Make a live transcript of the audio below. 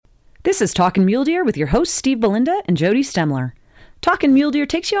This is Talkin' Mule Deer with your hosts Steve Belinda and Jody Stemler. Talkin' Mule Deer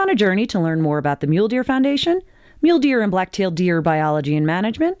takes you on a journey to learn more about the Mule Deer Foundation, mule deer and black-tailed deer biology and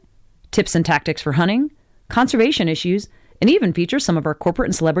management, tips and tactics for hunting, conservation issues, and even features some of our corporate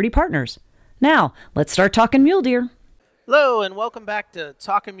and celebrity partners. Now, let's start talking mule deer. Hello, and welcome back to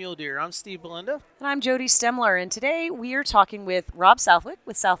Talkin' Mule Deer. I'm Steve Belinda. And I'm Jody Stemler, and today we are talking with Rob Southwick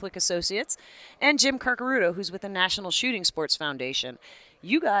with Southwick Associates and Jim Carcaruto, who's with the National Shooting Sports Foundation.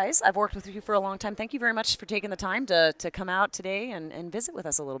 You guys, I've worked with you for a long time. Thank you very much for taking the time to come out today and visit with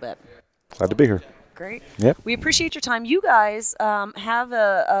us a little bit. Glad to be here. Great. Yep. We appreciate your time. You guys have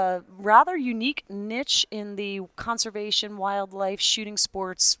a rather unique niche in the conservation, wildlife, shooting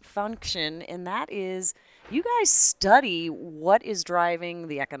sports function, and that is you guys study what is driving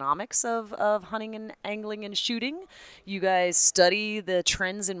the economics of hunting and angling and shooting. You guys study the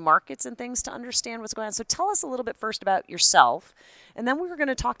trends in markets and things to understand what's going on. So tell us a little bit first about yourself, and then we're going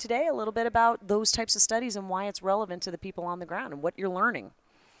to talk today a little bit about those types of studies and why it's relevant to the people on the ground and what you're learning.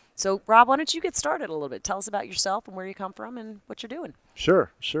 So, Rob, why don't you get started a little bit? Tell us about yourself and where you come from and what you're doing.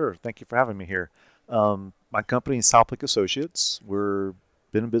 Sure. Thank you for having me here. My company is Southwick Associates. We've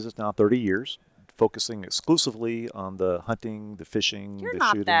been in business now 30 years, focusing exclusively on the hunting, the fishing, You're the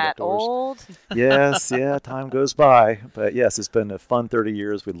not shooting that outdoors. old. Yes, time goes by. But yes, it's been a fun 30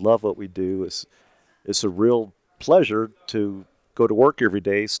 years. We love what we do. It's a real pleasure to go to work every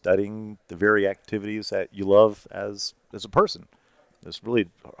day studying the very activities that you love as a person. It's really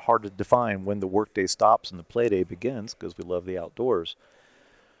hard to define when the workday stops and the play day begins because we love the outdoors.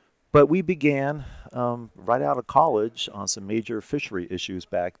 But we began right out of college on some major fishery issues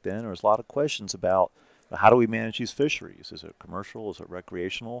back then. There was a lot of questions about how do we manage these fisheries? Is it commercial? Is it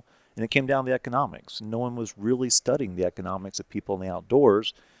recreational? And it came down to the economics. No one was really studying the economics of people in the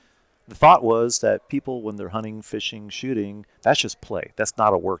outdoors. The thought was that people, when they're hunting, fishing, shooting, that's just play. That's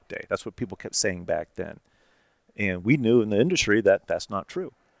not a work day. That's what people kept saying back then. And we knew in the industry that that's not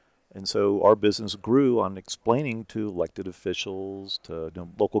true. And so our business grew on explaining to elected officials, to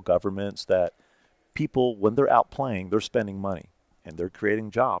local governments, that people, when they're out playing, they're spending money and they're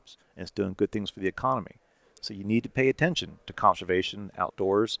creating jobs and it's doing good things for the economy. So you need to pay attention to conservation,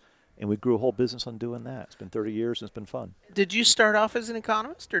 outdoors, and we grew a whole business on doing that. It's been 30 years and it's been fun. Did you start off as an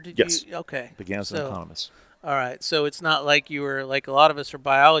economist, or did Yes. you? Okay. Began as an economist. All right. So it's not like you were like a lot of us are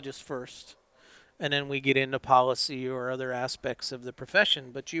biologists first, and then we get into policy or other aspects of the profession,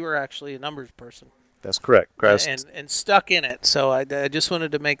 but you were actually a numbers person. That's correct. And stuck in it. So I just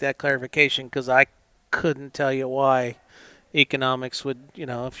wanted to make that clarification because I couldn't tell you why economics would,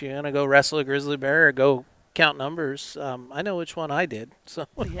 if you're going to go wrestle a grizzly bear or go count numbers, I know which one I did. So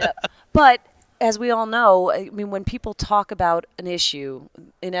Yeah. But as we all know, I mean, when people talk about an issue,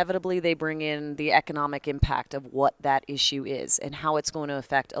 inevitably they bring in the economic impact of what that issue is and how it's going to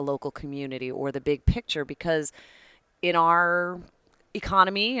affect a local community or the big picture, because in our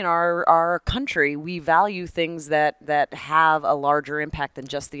economy, in our country, we value things that have a larger impact than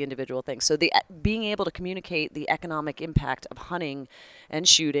just the individual thing. So being able to communicate the economic impact of hunting and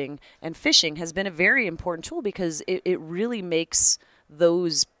shooting and fishing has been a very important tool, because it really makes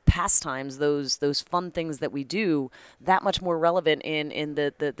those pastimes, those fun things that we do, that much more relevant in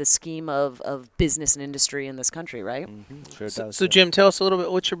the scheme of business and industry in this country, right? Mm-hmm. Sure does. So Jim, tell us a little bit.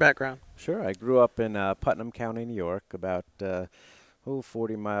 What's your background? Sure. I grew up in Putnam County, New York, about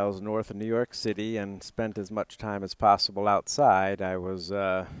 40 miles north of New York City, and spent as much time as possible outside. I was,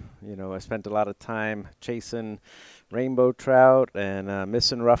 I spent a lot of time chasing rainbow trout and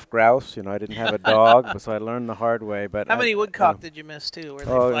missing rough grouse. I didn't have a dog, so I learned the hard way. But how many woodcock did you miss too, where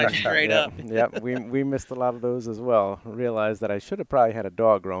they fly straight up? Yeah, we missed a lot of those as well. Realized that I should have probably had a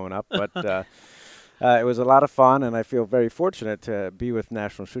dog growing up, but it was a lot of fun, and I feel very fortunate to be with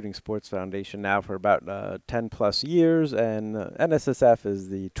National Shooting Sports Foundation now for about 10 plus years. And NSSF is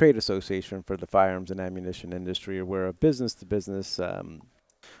the trade association for the firearms and ammunition industry. We're a business-to-business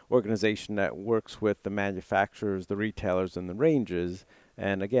organization that works with the manufacturers, the retailers, and the ranges.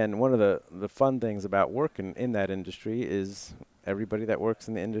 And again, one of the fun things about working in that industry is everybody that works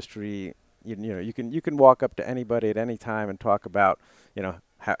in the industry, you can walk up to anybody at any time and talk about,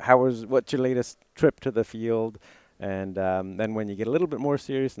 what's your latest trip to the field. And then when you get a little bit more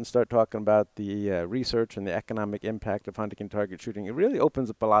serious and start talking about the research and the economic impact of hunting and target shooting, it really opens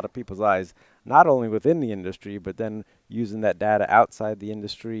up a lot of people's eyes, not only within the industry, but then using that data outside the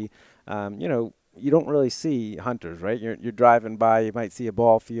industry. You don't really see hunters, right? You're driving by, you might see a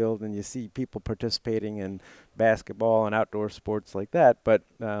ball field, and you see people participating in basketball and outdoor sports like that, but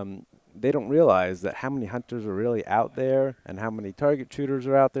they don't realize that how many hunters are really out there and how many target shooters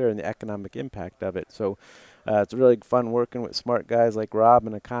are out there and the economic impact of it. So It's really fun working with smart guys like Rob,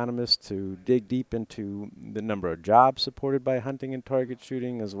 an economist, to dig deep into the number of jobs supported by hunting and target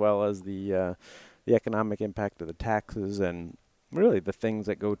shooting, as well as the economic impact of the taxes and really the things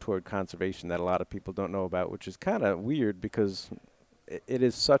that go toward conservation that a lot of people don't know about, which is kind of weird because it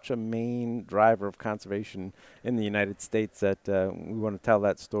is such a main driver of conservation in the United States that we want to tell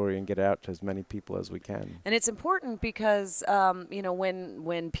that story and get it out to as many people as we can. And it's important because,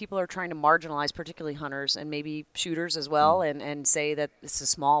 when people are trying to marginalize, particularly hunters and maybe shooters as well, and say that it's a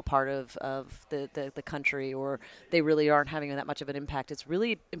small part of the country or they really aren't having that much of an impact, it's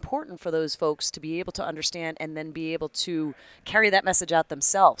really important for those folks to be able to understand and then be able to carry that message out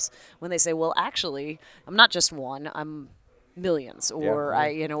themselves when they say, well, actually, I'm not just one, I'm millions, or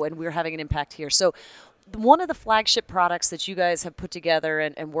and we're having an impact here. So one of the flagship products that you guys have put together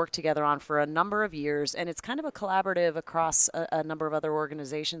and worked together on for a number of years, and it's kind of a collaborative across a number of other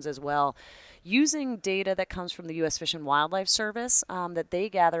organizations as well, using data that comes from the U.S. Fish and Wildlife Service that they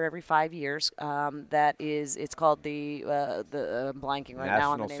gather every 5 years. It's called the I'm blanking right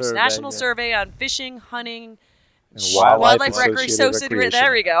now on the names. National Survey on Fishing, Hunting, And Wildlife Recreation.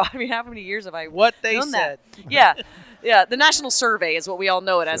 There we go. I mean, how many years have I What they known said. that? Yeah. Yeah, the National Survey is what we all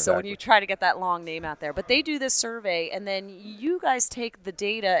know it as. Exactly. So when you try to get that long name out there. But they do this survey, and then you guys take the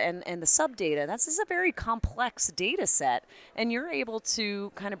data and the sub-data. This is a very complex data set, and you're able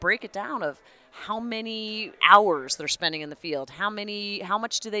to kind of break it down of how many hours they're spending in the field, how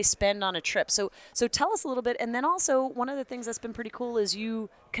much do they spend on a trip. So tell us a little bit. And then also, one of the things that's been pretty cool is you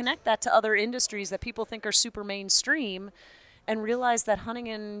connect that to other industries that people think are super mainstream, and realize that hunting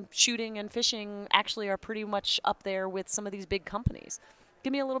and shooting and fishing actually are pretty much up there with some of these big companies.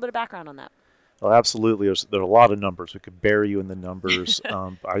 Give me a little bit of background on that. Well, absolutely. There are a lot of numbers. We could bury you in the numbers.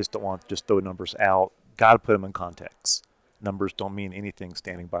 I just don't want to just throw numbers out. Got to put them in context. Numbers don't mean anything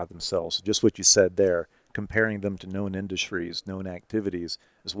standing by themselves. So just what you said there, comparing them to known industries, known activities,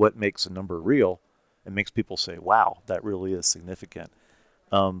 is what makes a number real and makes people say, wow, that really is significant.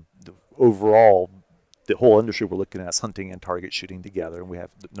 Overall, the whole industry we're looking at is hunting and target shooting together, and we have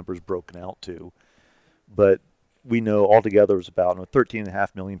the numbers broken out too. But we know altogether there's about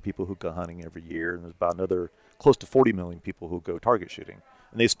 13.5 million people who go hunting every year, and there's about another close to 40 million people who go target shooting,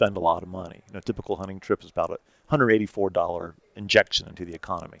 and they spend a lot of money. A typical hunting trip is about a $184 injection into the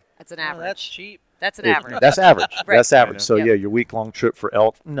economy. That's an Oh, average. that's cheap. That's an average. That's average. Right. That's average. So Yep. yeah, your week-long trip for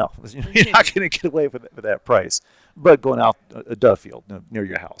elk, no, you're not going to get away with that price. But going out a dove field near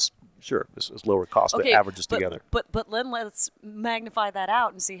your house, sure, it's lower cost, but averages together. But then let's magnify that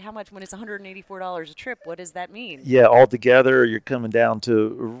out and see how much, when it's $184 a trip, what does that mean? Yeah, altogether, you're coming down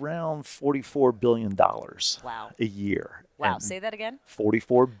to around $44 billion Wow. a year. Wow. And Say that again.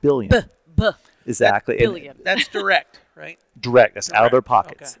 $44 billion. Exactly. And Billion. That's direct, right? direct. That's out of their Direct,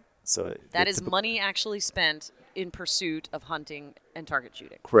 pockets. okay. So That the is typical- money actually spent in pursuit of hunting and target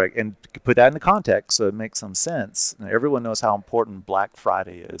shooting. Correct. And to put that into context so it makes some sense, everyone knows how important Black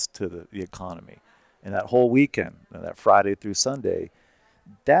Friday is to the economy. And that whole weekend, that Friday through Sunday,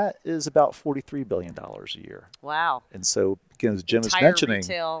 that is about $43 billion a year. Wow. And so, again, as Jim is Entire mentioning,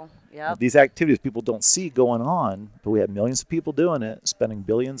 retail. Yep. these activities people don't see going on, but we have millions of people doing it, spending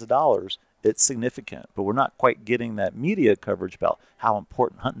billions of dollars. It's significant, but we're not quite getting that media coverage about how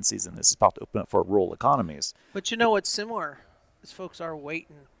important hunting season is. It's about to open up for rural economies. But you know what's similar? Is folks are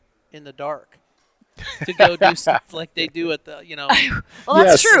waiting in the dark to go do stuff like they do at the, Well,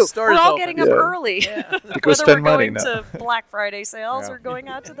 that's Yes. true. The store's We're all open. getting up Yeah. early. Yeah. go Whether we're spend money going now. to Black Friday sales Yeah. or going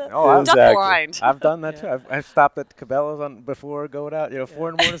out to the Oh, duck exactly. blind. I've done that too. I've stopped at Cabela's before going out. 4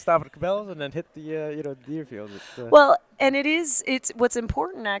 in the morning, stop at Cabela's, and then hit the deer field. Well, and it's what's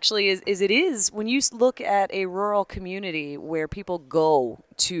important actually is when you look at a rural community where people go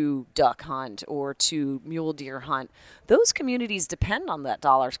to duck hunt or to mule deer hunt, those communities depend on that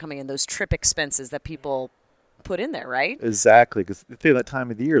dollars coming in, those trip expenses that people put in there, right? Exactly, because through that time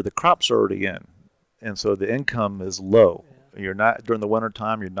of the year, the crops are already in, and so the income is low. You're not during the winter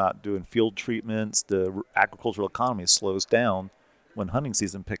time. You're not doing field treatments. The agricultural economy slows down when hunting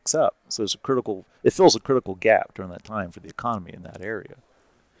season picks up. So it fills a critical gap during that time for the economy in that area.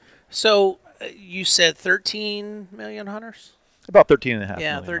 So you said 13 million hunters? About 13.5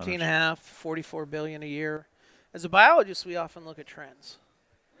 Yeah, million 13 and a hunters. half, 44 billion a year. As a biologist, we often look at trends.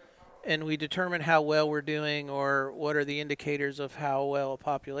 And we determine how well we're doing or what are the indicators of how well a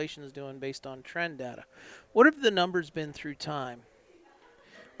population is doing based on trend data. What have the numbers been through time?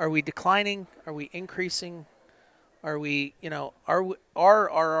 Are we declining? Are we increasing? Are we, are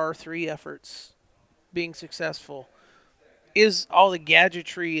our R3 efforts being successful? Is all the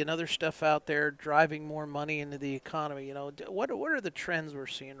gadgetry and other stuff out there driving more money into the economy? What are the trends we're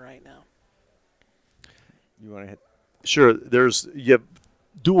seeing right now? you want to hit? Sure, you have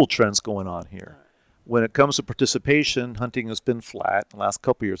dual trends going on here. When it comes to participation, hunting has been flat. The last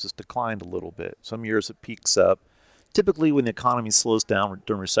couple of years, it's declined a little bit. Some years it peaks up. Typically, when the economy slows down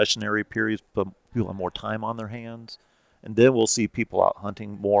during recessionary periods, people have more time on their hands. And then we'll see people out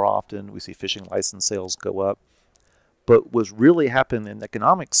hunting more often. We see fishing license sales go up. But what's really happened in the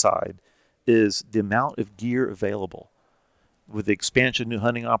economic side is the amount of gear available. With the expansion of new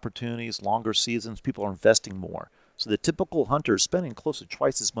hunting opportunities, longer seasons, people are investing more. So the typical hunter is spending close to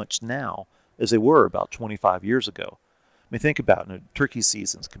twice as much now as they were about 25 years ago. I mean, think about turkey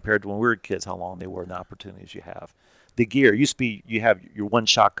seasons compared to when we were kids, how long they were and the opportunities you have. The gear used to be, you have your one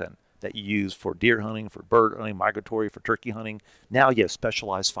shotgun that you use for deer hunting, for bird hunting, migratory, for turkey hunting. Now you have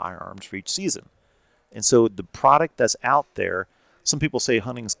specialized firearms for each season. And so the product that's out there, some people say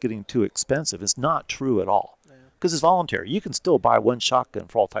hunting's getting too expensive. It's not true at all. Because it's voluntary. You can still buy one shotgun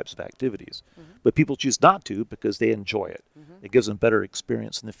for all types of activities. But people choose not to because they enjoy it. It gives them better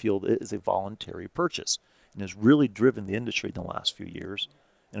experience in the field. It is a voluntary purchase and has really driven the industry in the last few years.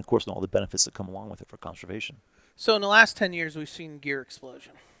 And, of course, and all the benefits that come along with it for conservation. So in the last 10 years, we've seen gear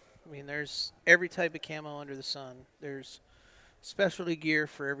explosion. I mean, there's every type of camo under the sun. There's specialty gear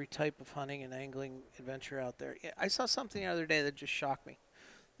for every type of hunting and angling adventure out there. I saw something the other day that just shocked me.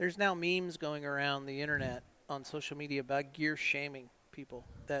 There's now memes going around the internet on social media about gear shaming people,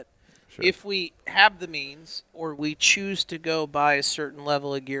 that if we have the means or we choose to go buy a certain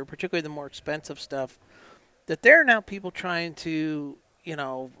level of gear, particularly the more expensive stuff, that there are now people trying to, I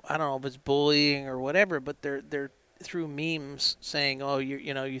don't know if it's bullying or whatever, but they're through memes saying, oh,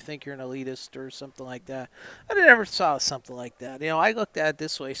 you think you're an elitist or something like that. I never saw something like that. I looked at it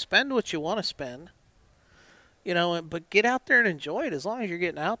this way: spend what you want to spend. But get out there and enjoy it as long as you're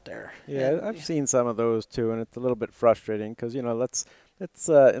getting out there. Yeah, I've seen some of those too, and it's a little bit frustrating because that's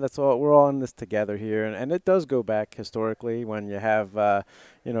all, we're all in this together here, and it does go back historically when you have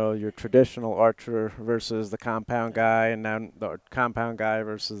your traditional archer versus the compound guy, and now the compound guy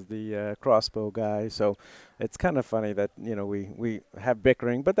versus the crossbow guy. So it's kind of funny that we have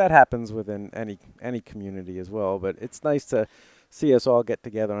bickering, but that happens within any community as well. But it's nice to see us all get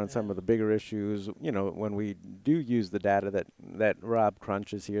together on some of the bigger issues. When we do use the data that Rob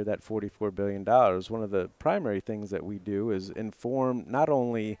crunches here, that $44 billion, one of the primary things that we do is inform not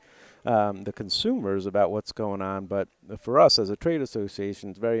only the consumers about what's going on, but for us as a trade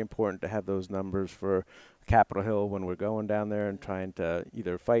association, it's very important to have those numbers for Capitol Hill when we're going down there and trying to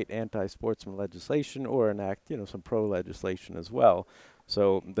either fight anti-sportsman legislation or enact, some pro-legislation as well.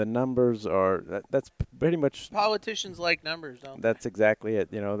 So the numbers that's pretty much. Politicians like numbers, don't That's exactly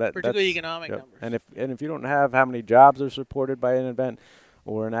it. particularly economic numbers. And if you don't have how many jobs are supported by an event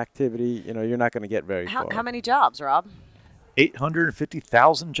or an activity, you're not going to get very far. How many jobs, Rob?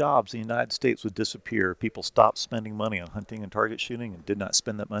 850,000 jobs in the United States would disappear. People stopped spending money on hunting and target shooting and did not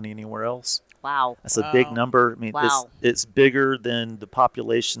spend that money anywhere else. Wow. That's a big number. I mean, it's bigger than the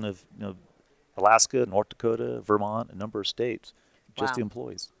population of Alaska, North Dakota, Vermont, a number of states. Just the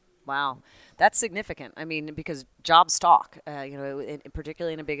employees. Wow, that's significant. I mean, because jobs talk.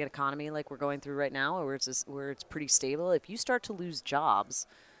 Particularly in a big economy like we're going through right now, where it's pretty stable. If you start to lose jobs,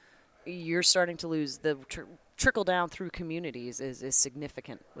 you're starting to lose the trickle down through communities is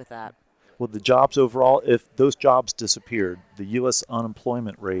significant with that. Well, the jobs overall, if those jobs disappeared, the U.S.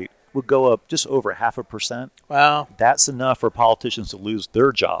 unemployment rate would go up just over 0.5%. Wow. That's enough for politicians to lose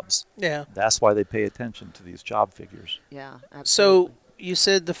their jobs. Yeah. That's why they pay attention to these job figures. Yeah, absolutely. So you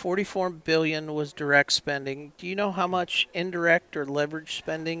said the $44 billion was direct spending. Do you know how much indirect or leverage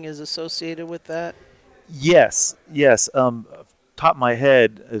spending is associated with that? Yes. Top of my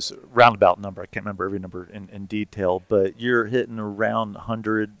head is a roundabout number. I can't remember every number in detail, but you're hitting around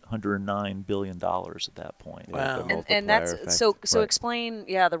 $109 billion at that point. Wow. And that's effect. so Right. explain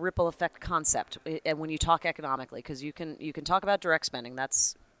the ripple effect concept, and when you talk economically, because you can talk about direct spending.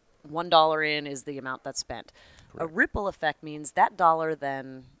 That's $1 in is the amount that's spent. Correct. A ripple effect means that dollar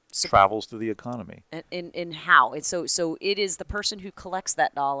then travels through the economy. In how? And so it is the person who collects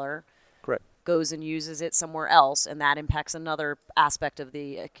that dollar. Correct. Goes and uses it somewhere else, and that impacts another aspect of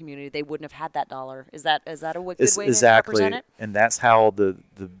the community. They wouldn't have had that dollar. Is that a good way to represent it? And that's how the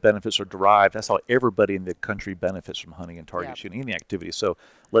benefits are derived. That's how everybody in the country benefits from hunting and target shooting, any activity. So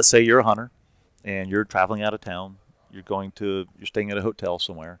let's say you're a hunter and you're traveling out of town. You're staying at a hotel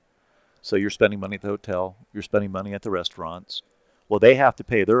somewhere. So you're spending money at the hotel. You're spending money at the restaurants. Well, they have to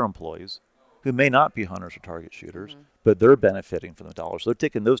pay their employees, who may not be hunters or target shooters, but they're benefiting from the dollars. So they're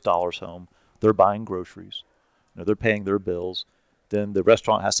taking those dollars home. They're buying groceries. They're paying their bills. Then the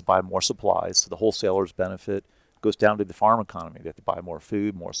restaurant has to buy more supplies. So the wholesalers benefit. It goes down to the farm economy. They have to buy more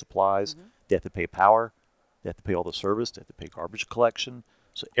food, more supplies. They have to pay power. They have to pay all the service. They have to pay garbage collection.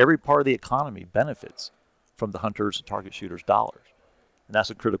 So every part of the economy benefits from the hunters and target shooters' dollars. And that's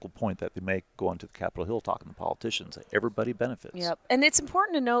a critical point that they make going to the Capitol Hill talking to politicians. That everybody benefits. Yep. And it's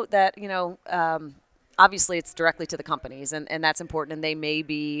important to note that, obviously it's directly to the companies, and that's important. And they may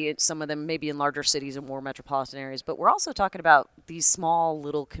be, some of them may be in larger cities and more metropolitan areas. But we're also talking about these small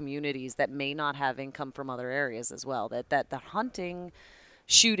little communities that may not have income from other areas as well. That the hunting,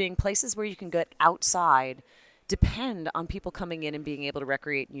 shooting, places where you can get outside depend on people coming in and being able to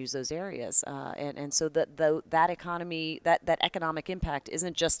recreate and use those areas. And so that economy, that economic impact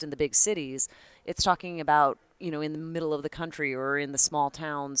isn't just in the big cities. It's talking about, in the middle of the country or in the small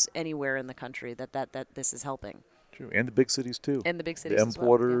towns anywhere in the country that this is helping. True, and the big cities too. And the big cities the as well,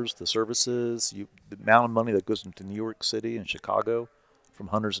 importers, the services, the amount of money that goes into New York City and Chicago from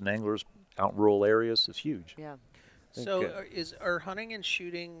hunters and anglers out in rural areas is huge. Yeah. So are hunting and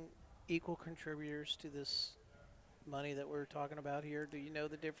shooting equal contributors to this money that we're talking about here? Do you know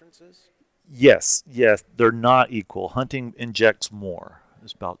the differences? Yes, they're not equal. Hunting injects more.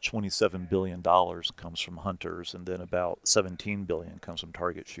 It's about $27 billion comes from hunters, and then about $17 billion comes from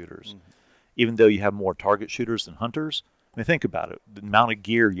target shooters. Mm-hmm. Even though you have more target shooters than hunters, I mean, think about it. The amount of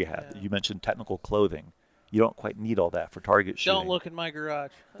gear you have. Yeah. You mentioned technical clothing. You don't quite need all that for target shooting. Don't look in my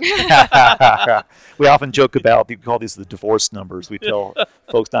garage. We often joke about, we call these the divorce numbers. We tell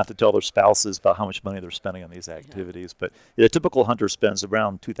folks not to tell their spouses about how much money they're spending on these activities. But the typical hunter spends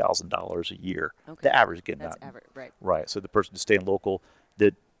around $2,000 a year. Okay. The average, again. That's average, right. Right. So the person staying local,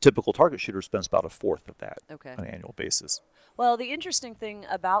 the typical target shooter spends about a fourth of that on an annual basis. Well, the interesting thing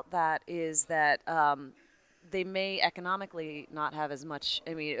about that is that they may economically not have as much,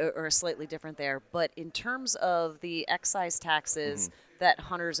 or slightly different there, but in terms of the excise taxes that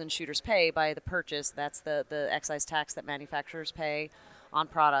hunters and shooters pay by the purchase, that's the excise tax that manufacturers pay on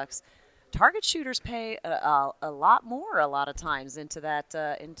products. Target shooters pay a lot more a lot of times into that,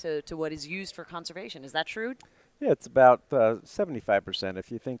 into what is used for conservation. Is that true? Yeah, it's about 75%.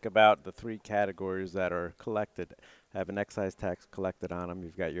 If you think about the three categories that are collected, have an excise tax collected on them.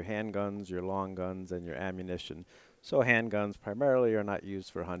 You've got your handguns, your long guns, and your ammunition. So handguns primarily are not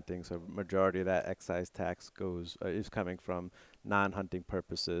used for hunting, so majority of that excise tax is coming from non-hunting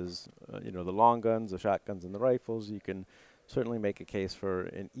purposes. The long guns, the shotguns, and the rifles, you can certainly make a case for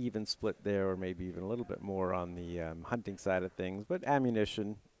an even split there, or maybe even a little bit more on the hunting side of things. But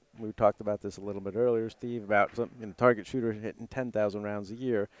ammunition, we talked about this a little bit earlier, Steve, about target shooter hitting 10,000 rounds a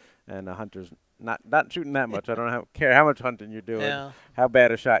year, and a hunter's not shooting that much. I don't care how much hunting you're doing, how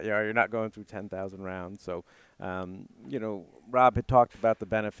bad a shot you are. You're not going through 10,000 rounds. So, Rob had talked about the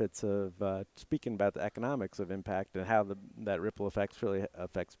benefits of speaking about the economics of impact and how that ripple effects really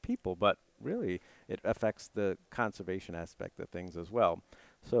affects people, but really it affects the conservation aspect of things as well.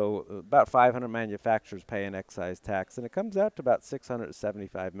 So about 500 manufacturers pay an excise tax, and it comes out to about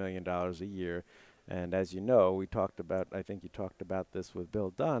 $675 million a year. And as you know, I think you talked about this with Bill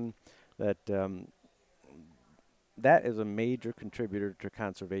Dunn, that that is a major contributor to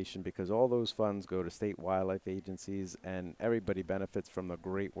conservation because all those funds go to state wildlife agencies, and everybody benefits from the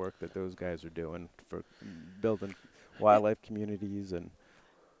great work that those guys are doing for building wildlife communities. And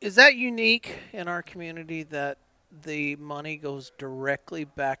is that unique in our community that the money goes directly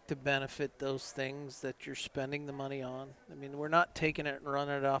back to benefit those things that you're spending the money on? I mean, we're not taking it and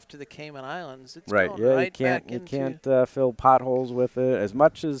running it off to the Cayman Islands. It's right. Going Yeah, right you can't fill potholes with it. As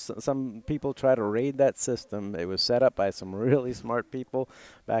much as some people try to raid that system, it was set up by some really smart people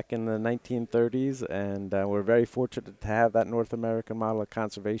back in the 1930s, and we're very fortunate to have that North American model of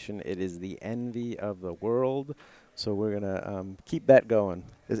conservation. It is the envy of the world. So we're going to keep that going.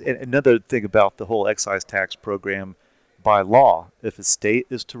 Another thing about the whole excise tax program, by law, if a state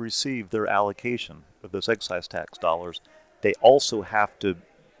is to receive their allocation of those excise tax dollars, they also have to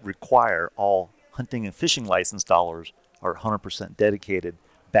require all hunting and fishing license dollars are 100% dedicated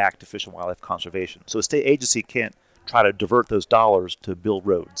back to fish and wildlife conservation. So a state agency can't try to divert those dollars to build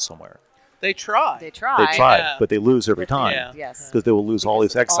roads somewhere. They try. They try, but they lose every time. Yeah. Yes. Because they will lose all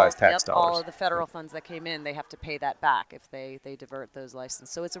these excise tax dollars. All of the federal funds that came in, they have to pay that back if they divert those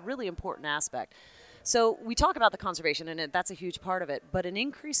licenses. So it's a really important aspect. So we talk about the conservation, and that's a huge part of it. But an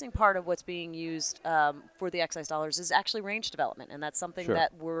increasing part of what's being used for the excise dollars is actually range development, and that's something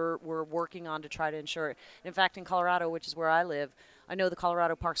that we're working on to try to ensure it. In fact, in Colorado, which is where I live, I know the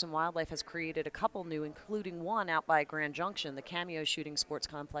Colorado Parks and Wildlife has created a couple new, including one out by Grand Junction, the Cameo Shooting Sports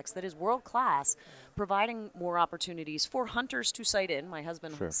Complex, that is world-class, providing more opportunities for hunters to sight in. My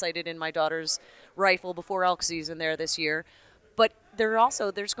husband sighted in my daughter's rifle before elk season there this year. But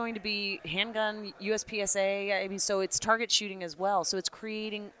there's going to be handgun, USPSA. I mean, so it's target shooting as well. So it's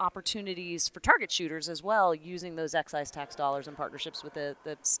creating opportunities for target shooters as well, using those excise tax dollars in partnerships with the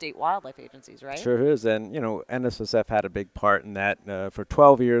state wildlife agencies, right? Sure is. And, NSSF had a big part in that. For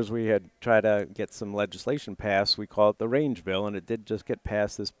 12 years, we had tried to get some legislation passed. We call it the Range Bill, and it did just get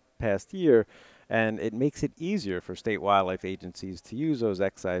passed this past year. And it makes it easier for state wildlife agencies to use those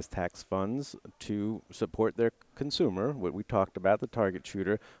excise tax funds to support their consumer, what we talked about, the target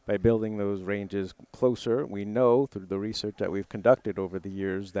shooter, by building those ranges closer. We know through the research that we've conducted over the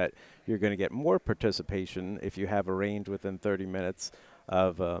years that you're going to get more participation if you have a range within 30 minutes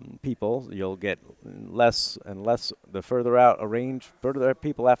of people. You'll get less and less. The further out a range, further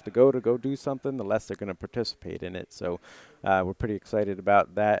people have to go do something, the less they're going to participate in it. So we're pretty excited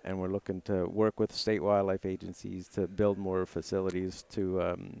about that, and we're looking to work with state wildlife agencies to build more facilities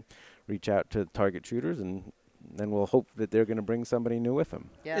to reach out to target shooters, and then we'll hope that they're going to bring somebody new with them.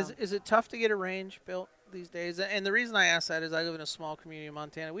 Yeah. Is it tough to get a range built these days? And the reason I ask that is I live in a small community in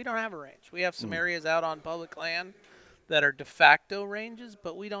Montana. We don't have a range. We have some areas out on public land that are de facto ranges,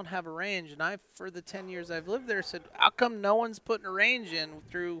 but we don't have a range. And for the 10 years I've lived there, said, how come no one's putting a range in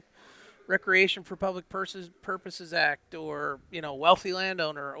through Recreation for Public Purposes Act, or wealthy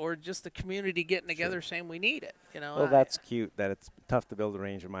landowner, or just the community getting together saying we need it? Well, that's cute that it's tough to build a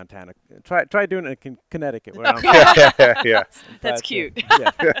range in Montana. Try doing it in Connecticut. Where I'm Yeah. That's But, cute.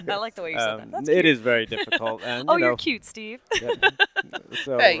 yeah. I like the way you said that. That's It cute. is very difficult. And, Oh, you're cute, Steve. Yeah.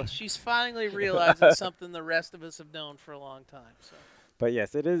 So, Hey, she's finally realizing something the rest of us have known for a long time. So. But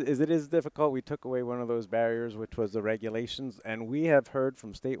yes, it is difficult. We took away one of those barriers, which was the regulations, and we have heard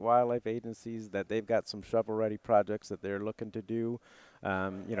from state wildlife agencies that they've got some shovel-ready projects that they're looking to do.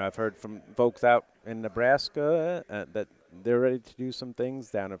 I've heard from folks out in Nebraska that they're ready to do some things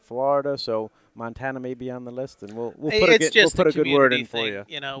down in Florida. So Montana may be on the list, and we'll put a good word in for you.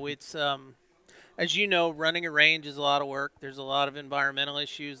 It's as you know, running a range is a lot of work. There's a lot of environmental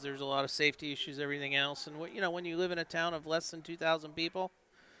issues. There's a lot of safety issues, everything else. And when you live in a town of less than 2,000 people,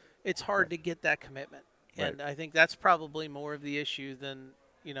 it's hard to get that commitment. Right. And I think that's probably more of the issue than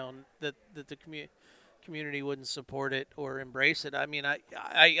that the community wouldn't support it or embrace it. I mean,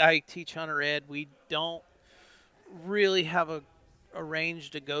 I teach hunter ed. We don't really have a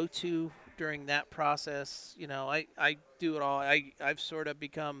range to go to during that process. I do it all. I've sort of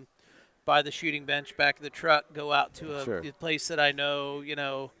become by the shooting bench, back of the truck, go out to a place that I know,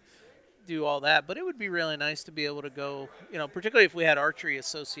 do all that. But it would be really nice to be able to go, particularly if we had archery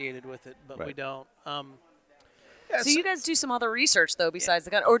associated with it, but we don't. So you guys do some other research, though, besides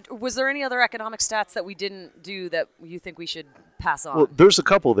the gun? Or was there any other economic stats that we didn't do that you think we should pass on? Well, there's a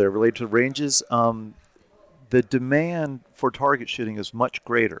couple there related to ranges. The demand for target shooting is much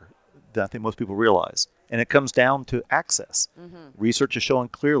greater than I think most people realize. And it comes down to access. Research is showing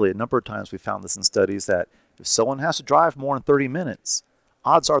clearly, a number of times we found this in studies, that if someone has to drive more than 30 minutes,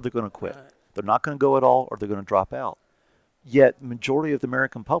 odds are they're going to quit. Right. They're not going to go at all, or they're going to drop out. Yet, the majority of the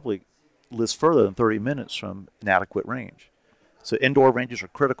American public lives further than 30 minutes from an adequate range. So indoor ranges are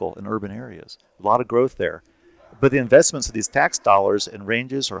critical in urban areas. A lot of growth there. But the investments of these tax dollars in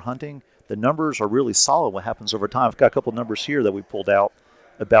ranges or hunting, the numbers are really solid what happens over time. I've got a couple of numbers here that we pulled out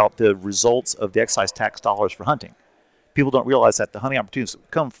about the results of the excise tax dollars for hunting. People don't realize that the hunting opportunities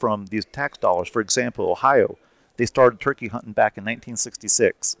come from these tax dollars. For example, Ohio, they started turkey hunting back in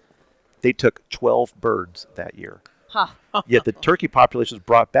 1966. They took 12 birds that year. Yet the turkey population was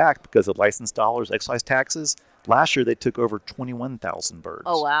brought back because of license dollars, excise taxes. Last year, they took over 21,000 birds.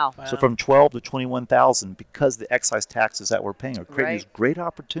 Oh, wow. So from 12 to 21,000, because the excise taxes that we're paying are creating these great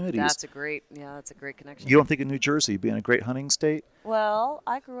opportunities. That's a great connection. You don't think of New Jersey being a great hunting state? Well,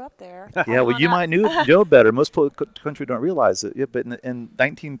 I grew up there. Yeah, well, you might know better. Most people in the country don't realize it. Yeah, but in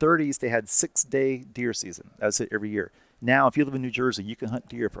 1930s, they had 6-day deer season. That's it every year. Now, if you live in New Jersey, you can hunt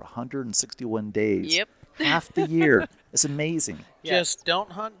deer for 161 days. Yep. Half the year. It's amazing. Just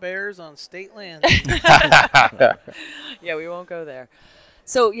don't hunt bears on state land. Yeah, we won't go there.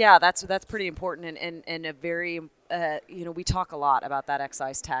 So yeah, that's pretty important, and a very we talk a lot about that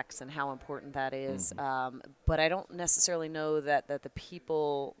excise tax and how important that is. But I don't necessarily know that the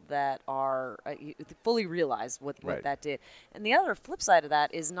people that are fully realize what that did. And the other flip side of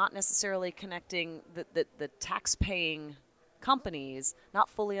that is not necessarily connecting the tax paying companies not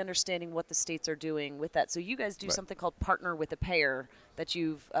fully understanding what the states are doing with that. So you guys do something called Partner with a Payer, that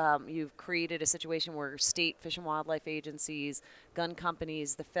you've created a situation where state fish and wildlife agencies, gun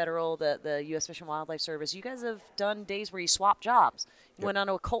companies, the federal, the U.S. Fish and Wildlife Service, you guys have done days where you swap jobs. You went on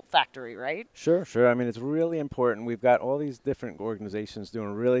to a Colt factory, right? Sure. I mean, it's really important. We've got all these different organizations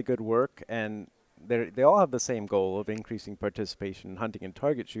doing really good work, and they all have the same goal of increasing participation in hunting and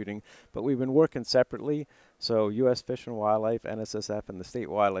target shooting, but we've been working separately. So U.S. Fish and Wildlife, NSSF, and the state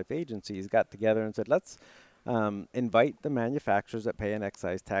wildlife agencies got together and said, let's invite the manufacturers that pay an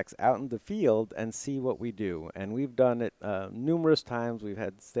excise tax out in the field and see what we do. And we've done it numerous times. We've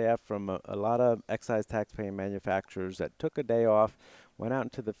had staff from a lot of excise tax paying manufacturers that took a day off, went out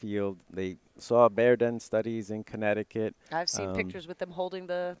into the field. They saw bear den studies in Connecticut. I've seen pictures with them holding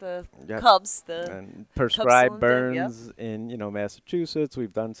the Yep. cubs. And prescribed cylinder, yep. burns in Massachusetts.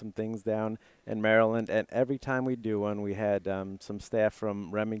 We've done some things down in Maryland, and every time we do one, we had some staff from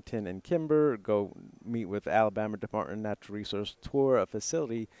Remington and Kimber go meet with Alabama Department of Natural Resources, tour a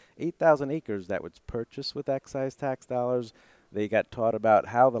facility, 8,000 acres that was purchased with excise tax dollars. They got taught about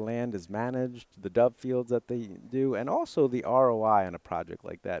how the land is managed, the dove fields that they do, and also the ROI on a project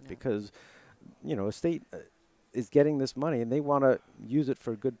like that, because a state is getting this money and they want to use it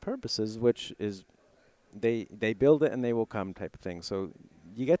for good purposes, which is they build it and they will come type of thing. So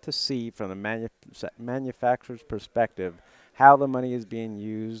you get to see from the manufacturer's perspective how the money is being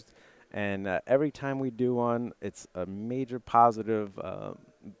used, and every time we do one, it's a major positive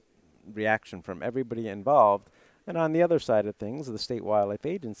reaction from everybody involved. And on the other side of things, the state wildlife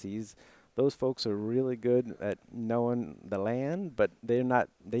agencies, those folks are really good at knowing the land, but they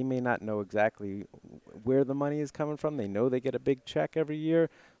may not know exactly where the money is coming from. They know they get a big check every year,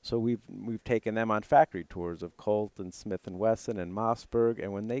 so we've taken them on factory tours of Colt and Smith & Wesson and Mossberg,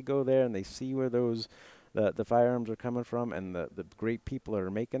 and when they go there and they see where those the firearms are coming from and the great people that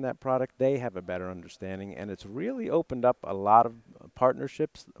are making that product, they have a better understanding. And it's really opened up a lot of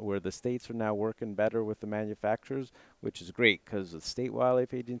partnerships where the states are now working better with the manufacturers, which is great because the state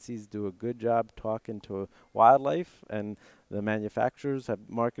wildlife agencies do a good job talking to wildlife, and the manufacturers have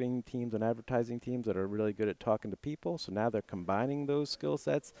marketing teams and advertising teams that are really good at talking to people. So now they're combining those skill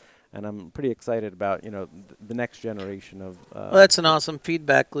sets, and I'm pretty excited about the next generation of. Well, that's an awesome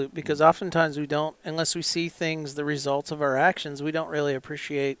feedback loop, because oftentimes we don't, unless we see things, the results of our actions, we don't really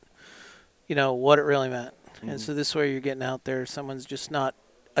appreciate, what it really meant. Mm-hmm. And so this way you're getting out there, someone's just not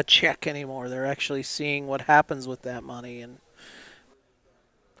a check anymore. They're actually seeing what happens with that money. And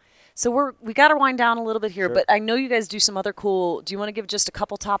so we got to wind down a little bit here, Sure. but I know you guys do some other cool. Do you want to give just a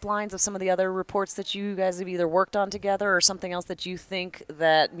couple top lines of some of the other reports that you guys have either worked on together or something else that you think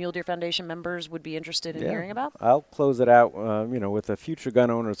that Mule Deer Foundation members would be interested in hearing about? I'll close it out, with the Future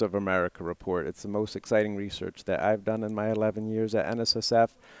Gun Owners of America report. It's the most exciting research that I've done in my 11 years at NSSF.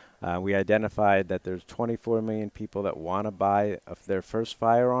 We identified that there's 24 million people that want to buy their first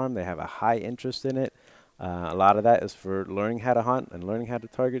firearm. They have a high interest in it. A lot of that is for learning how to hunt and learning how to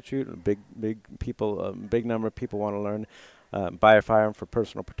target shoot. A big number of people want to learn buy a firearm for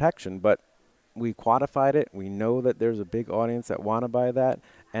personal protection. But we quantified it. We know that there's a big audience that want to buy that,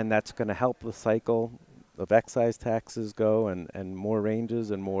 and that's going to help the cycle of excise taxes go, and more ranges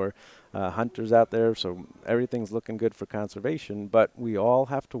and more hunters out there. So everything's looking good for conservation. But we all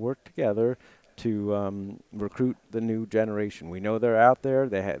have to work together to recruit the new generation. We know they're out there.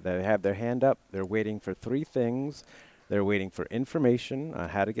 They have their hand up. They're waiting for three things. They're waiting for information on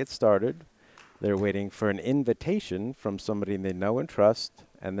how to get started. They're waiting for an invitation from somebody they know and trust.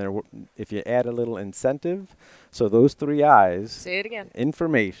 And if you add a little incentive, so those three I's, Say it again.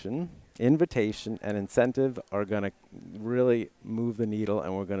 information, invitation, and incentive are going to really move the needle,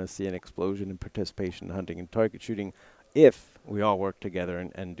 and we're going to see an explosion in participation in hunting and target shooting if we all work together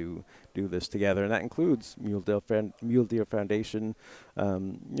and do this together. And that includes Mule Deer Foundation.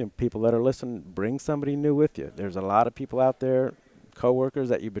 People that are listening, bring somebody new with you. There's a lot of people out there, coworkers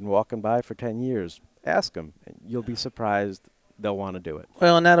that you've been walking by for 10 years. Ask them. You'll be surprised they'll want to do it.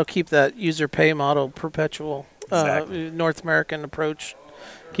 Well, and that'll keep that user pay model perpetual, Exactly. North American approach,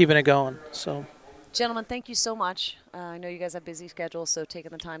 keeping it going. So, Gentlemen, thank you so much. I know you guys have busy schedules, so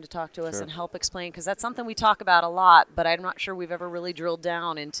taking the time to talk to us Sure. and help explain, because that's something we talk about a lot, but I'm not sure we've ever really drilled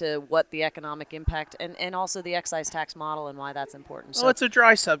down into what the economic impact and also the excise tax model and why that's important. So it's a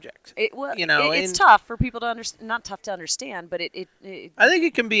dry subject. it's tough for people to understand. Not tough to understand, but it I think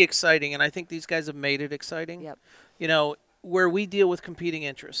it can be exciting, and I think these guys have made it exciting. Yep. Where we deal with competing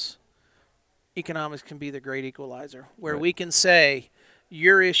interests, economics can be the great equalizer, where Right. we can say,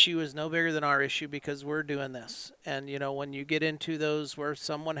 your issue is no bigger than our issue because we're doing this. And, when you get into those where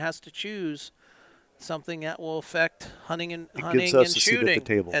someone has to choose something that will affect hunting and gives us a seat shooting. at the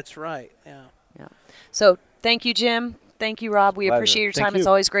table. That's right, yeah. Yeah. So thank you, Jim. Thank you, Rob. We Pleasure. appreciate your Thank time. It's you.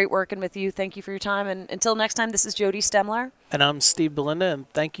 always great working with you. Thank you for your time. And until next time, this is Jody Stemler. And I'm Steve Belinda, and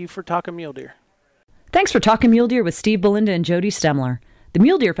thank you for talking mule deer. Thanks for talking Mule Deer with Steve Belinda and Jody Stemler. The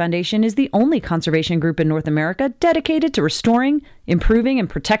Mule Deer Foundation is the only conservation group in North America dedicated to restoring, improving, and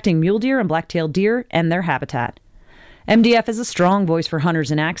protecting mule deer and black-tailed deer and their habitat. MDF is a strong voice for hunters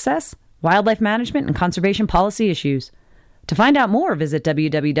in access, wildlife management, and conservation policy issues. To find out more, visit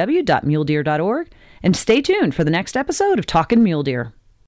www.muledeer.org and stay tuned for the next episode of Talkin' Mule Deer.